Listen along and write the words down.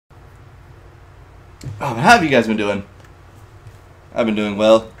Oh, how have you guys been doing? I've been doing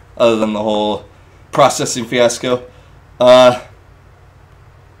well, other than the whole processing fiasco. I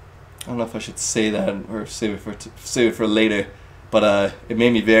don't know if I should say that or save it for later, but it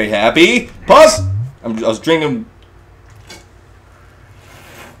made me very happy. Pause. I was drinking.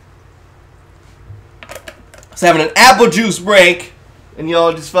 I was having an apple juice break, and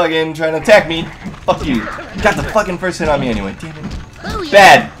y'all just fucking trying to attack me. Fuck you. Got the fucking first hit on me anyway. Damn it. Oh, yeah.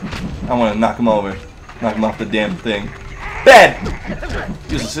 Bad. I want to knock him over. Knock him off the damn thing. Bad.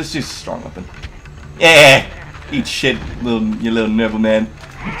 It's just a strong weapon. Yeah. Eat shit, you little nerval man.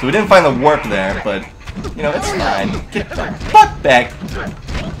 So we didn't find the warp there, but you know, it's fine. Get the fuck back.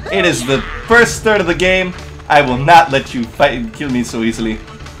 It is the first third of the game. I will not let you fight and kill me so easily.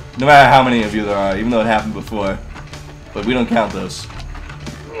 No matter how many of you there are, even though it happened before. But we don't count those.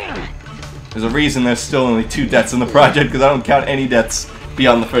 There's a reason there's still only 2 deaths in the project, because I don't count any deaths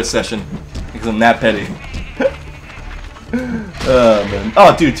beyond the first session. Because I'm that petty. Oh man.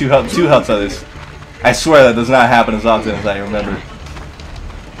 Oh dude, 2 health others. I swear that does not happen as often as I remember.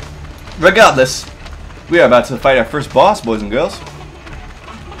 Regardless, we are about to fight our first boss, boys and girls.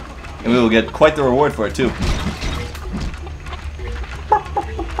 And we will get quite the reward for it too.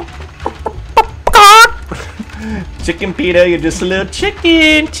 Chicken Peter, you're just a little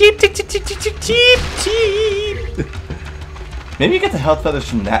chicken. Cheep, cheep, cheep, cheep, cheep, cheep, cheep. Maybe you get the health feathers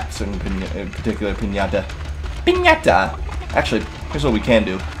from that certain particular pinata. Pinata! Actually, here's what we can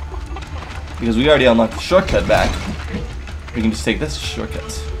do. Because we already unlocked the shortcut back. We can just take this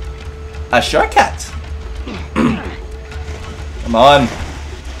shortcut. A shortcut! Come on.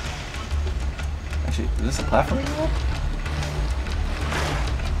 Actually, is this a platform anymore?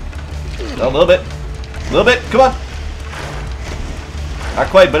 A little bit. A little bit, come on. Not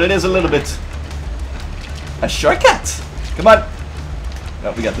quite, but it is a little bit. A shortcut! Come on.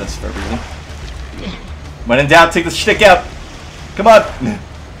 No, we got this for a reason. When in doubt, take the stick out. Come on.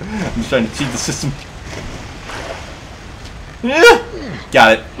 I'm just trying to cheat the system.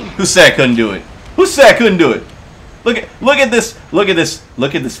 Got it. Who said I couldn't do it? Who said I couldn't do it? Look at this. Look at this.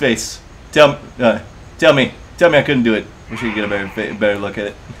 Look at this face. Tell me I couldn't do it. We should get a better look at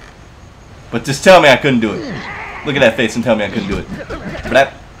it. But just tell me I couldn't do it. Look at that face and tell me I couldn't do it.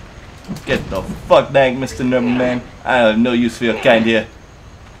 But get the fuck dang, Mr. Number Man. I have no use for your kind here.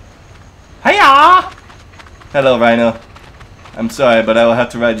 Hiya! Hello, Rhino. I'm sorry, but I will have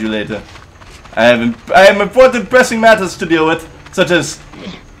to ride you later. I have important pressing matters to deal with, such as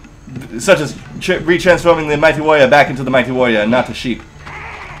retransforming the Mighty Warrior back into the Mighty Warrior and not a sheep.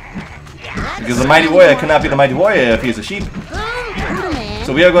 Because the Mighty Warrior cannot be the Mighty Warrior if he is a sheep.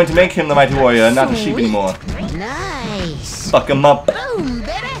 So we are going to make him the Mighty Warrior and not a sheep anymore. Nice. Fuck him up. Boom,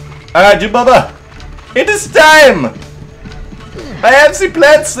 baby. Alright, Jibolba! It is time! I have the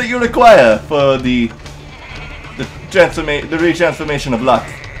plants that you require for the retransformation of luck.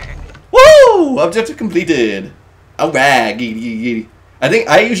 Woo! Objective completed. Alright, giddy. I think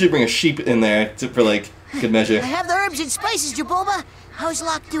I usually bring a sheep in there for like good measure. I have the herbs and spices, Jibolba. How's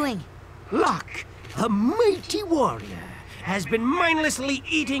Locke doing? Locke, the mighty warrior, has been mindlessly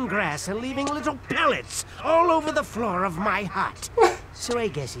eating grass and leaving little pellets all over the floor of my hut. So I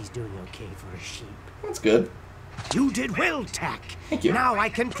guess he's doing okay for a sheep. That's good. You did well, Tack. Thank you. Now I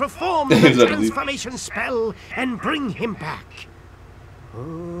can perform the transformation spell and bring him back.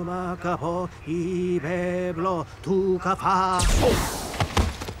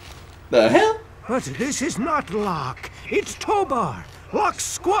 The hell? But this is not Locke. It's Tobar, Locke's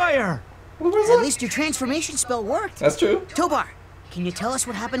squire. What was At that? least your transformation spell worked. That's true. Tobar, can you tell us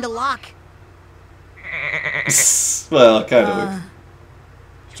what happened to Locke? Well, kind of.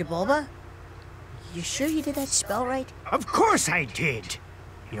 Jibolba? You sure you did that spell right? Of course I did.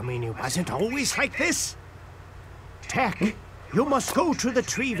 You mean it wasn't always like this? Tack, you must go to the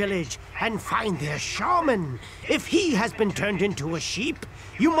tree village and find their shaman. If he has been turned into a sheep,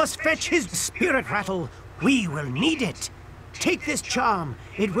 you must fetch his spirit rattle. We will need it. Take this charm.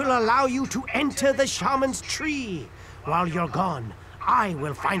 It will allow you to enter the shaman's tree. While you're gone, I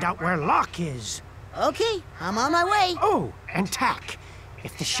will find out where Locke is. Okay, I'm on my way. Oh, and Tack,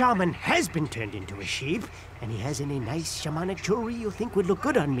 if the shaman has been turned into a sheep, and he has any nice shamanic jewelry you think would look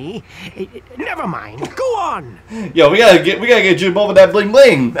good on me, never mind. Go on. Yo, we gotta get Jibolba that bling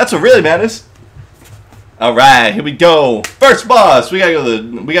bling. That's what really matters. All right, here we go. First boss. We gotta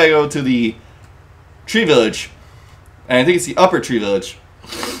go to the tree village, and I think it's the upper tree village.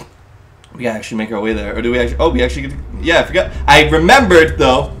 We gotta actually make our way there, or do we actually? Oh, we actually. Yeah, I forgot. I remembered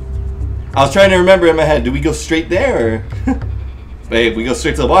though. I was trying to remember in my head. Do we go straight there? Or wait, we go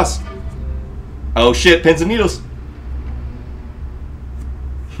straight to the boss. Oh shit, pins and needles.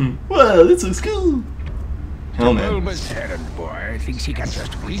 Well, this looks cool. Oh man. Jibolba's errand boy thinks he can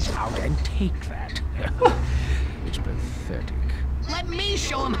just reach out and take that. It's pathetic. Let me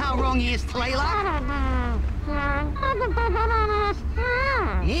show him how wrong he is, Tlayla.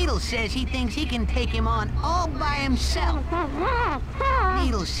 Needle says he thinks he can take him on all by himself.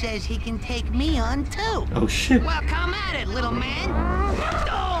 Needle says he can take me on too. Oh shit. Well, come at it, little man.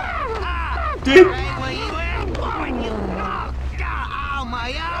 Dude. Right where you at? Oh,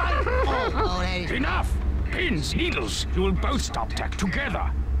 my eye. Oh, that is... Enough! Pins, needles, you will both stop tech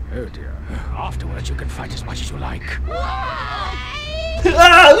together. Oh dear. Afterwards you can fight as much as you like.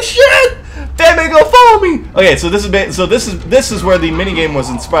 Oh shit! Batman go follow me! Okay, so this is where the minigame was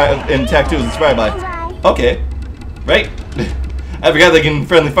inspired and Tech 2 was inspired by. Okay. Right? I forgot they can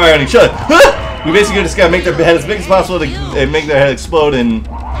friendly fire on each other. We basically just gotta make their head as big as possible to make their head explode and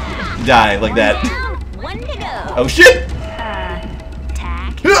die like that. One to go. Oh shit!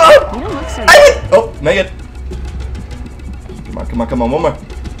 Tack. Oh, You don't look so oh, make it. Come on, one more.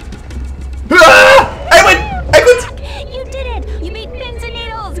 I win! You did it! You beat Pins and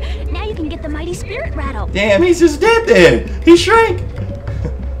Needles! Now you can get the mighty Spirit Rattle. Damn, he's just dead there. He shrank.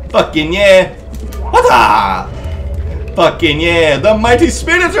 Fucking yeah. What? Fucking yeah, the mighty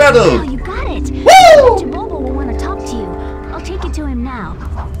Spirit Rattle. Wow, you got it. Woo! Jibolba will want to talk to you. I'll take you to him now.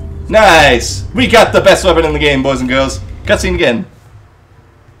 Nice. We got the best weapon in the game, boys and girls. Cutscene again.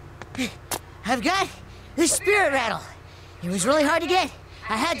 I've got the Spirit Rattle. It was really hard to get.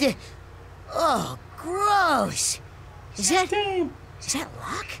 I had to... Oh, gross. Is that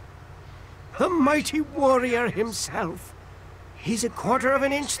Locke? The mighty warrior himself. He's a quarter of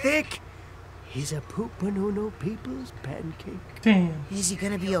an inch thick. He's a Poopanuno people's pancake. Damn. Is he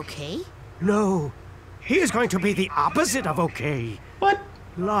gonna be okay? No, he is going to be the opposite of okay. What?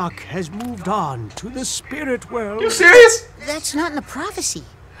 Locke has moved on to the spirit world. You serious? That's not in the prophecy.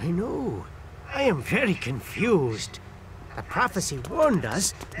 I know. I am very confused. The prophecy warned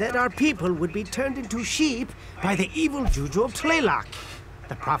us that our people would be turned into sheep by the evil Juju of Tlaylock.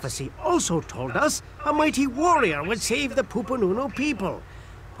 The prophecy also told us a mighty warrior would save the Poopanuno people.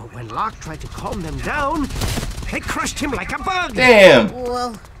 But when Locke tried to calm them down, they crushed him like a bug. Damn.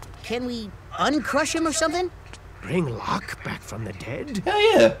 Well, can we uncrush him or something? Bring Locke back from the dead? Hell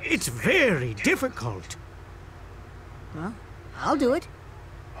yeah. It's very difficult. Well, I'll do it.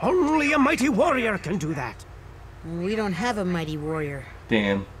 Only a mighty warrior can do that. We don't have a mighty warrior.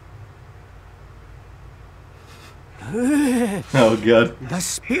 Damn. Oh god. The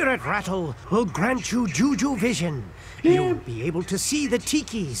Spirit Rattle will grant you Juju Vision. You'll be able to see the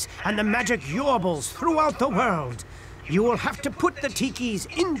tikis and the magic yorbles throughout the world. You will have to put the tikis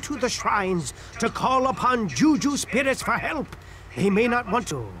into the shrines to call upon Juju spirits for help. They may not want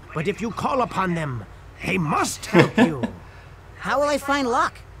to, but if you call upon them, they must help you. How will I find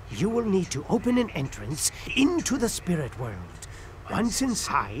Locke? You will need to open an entrance into the spirit world. Once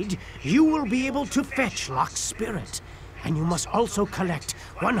inside, you will be able to fetch Locke's spirit. And you must also collect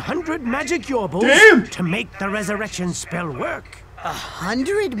 100 magic yorbles to make the resurrection spell work.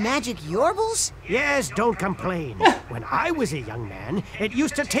 100 magic yorbles? Yes, don't complain. When I was a young man, it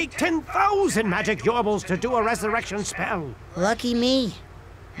used to take 10,000 magic yorbles to do a resurrection spell. Lucky me.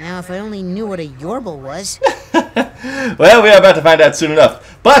 Now, if I only knew what a yorble was. Well, we are about to find out soon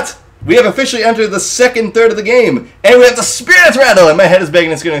enough. But we have officially entered the second third of the game, and we have the Spirit Rattle, and my head is big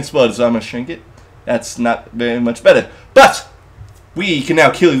and it's going to explode, so I'm going to shrink it. That's not very much better. But we can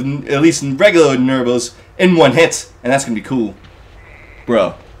now kill at least regular Nurbos in one hit, and that's going to be cool.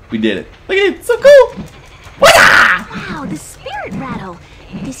 Bro, we did it. Look at it, it's so cool. Wow, the Spirit Rattle.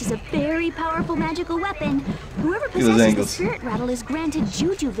 This is a very powerful magical weapon. Whoever possesses the Spirit Rattle is granted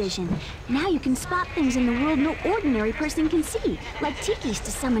Juju Vision. Now you can spot things in the world no ordinary person can see, like tikis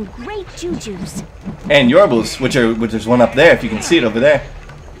to summon great Jujus. And Yorbles, which there's one up there if you can see it over there.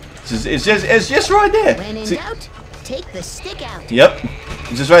 It's just right there. When in See? doubt, take the stick out. Yep,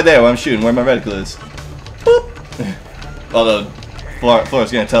 it's just right there where I'm shooting, where my reticle is. Boop. Although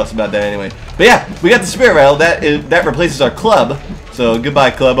Flora's gonna tell us about that anyway. But yeah, we got the Spirit Rattle. That replaces our club. So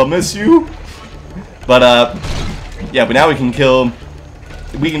goodbye, club. I'll miss you. But yeah. But now we can kill.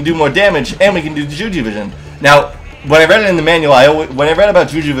 We can do more damage, and we can do Juju Vision. Now, when I read it in the manual, when I read about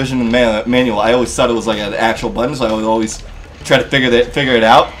Juju Vision in the manual, I always thought it was like an actual button. So I would always try to figure it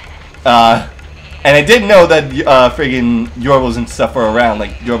out. And I didn't know that friggin' Yorbles and stuff were around,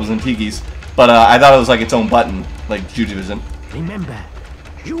 like Yorbles and Tikis. But I thought it was like its own button, like Juju Vision. Remember,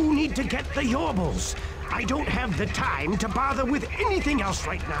 you need to get the yorbles. I don't have the time to bother with anything else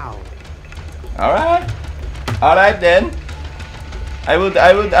right now. Alright then. I will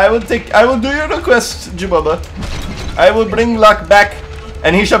do your request, Jibolba. I will bring Locke back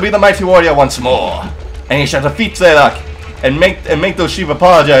and he shall be the mighty warrior once more. And he shall defeat Zaylock and make those sheep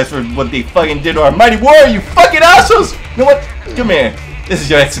apologize for what they fucking did to our mighty warrior, you fucking assholes! You know what? Come here. This is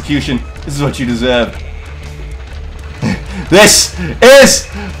your execution. This is what you deserve. This is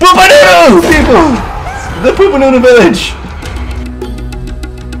Poopanoo, people! The Poopanoo village!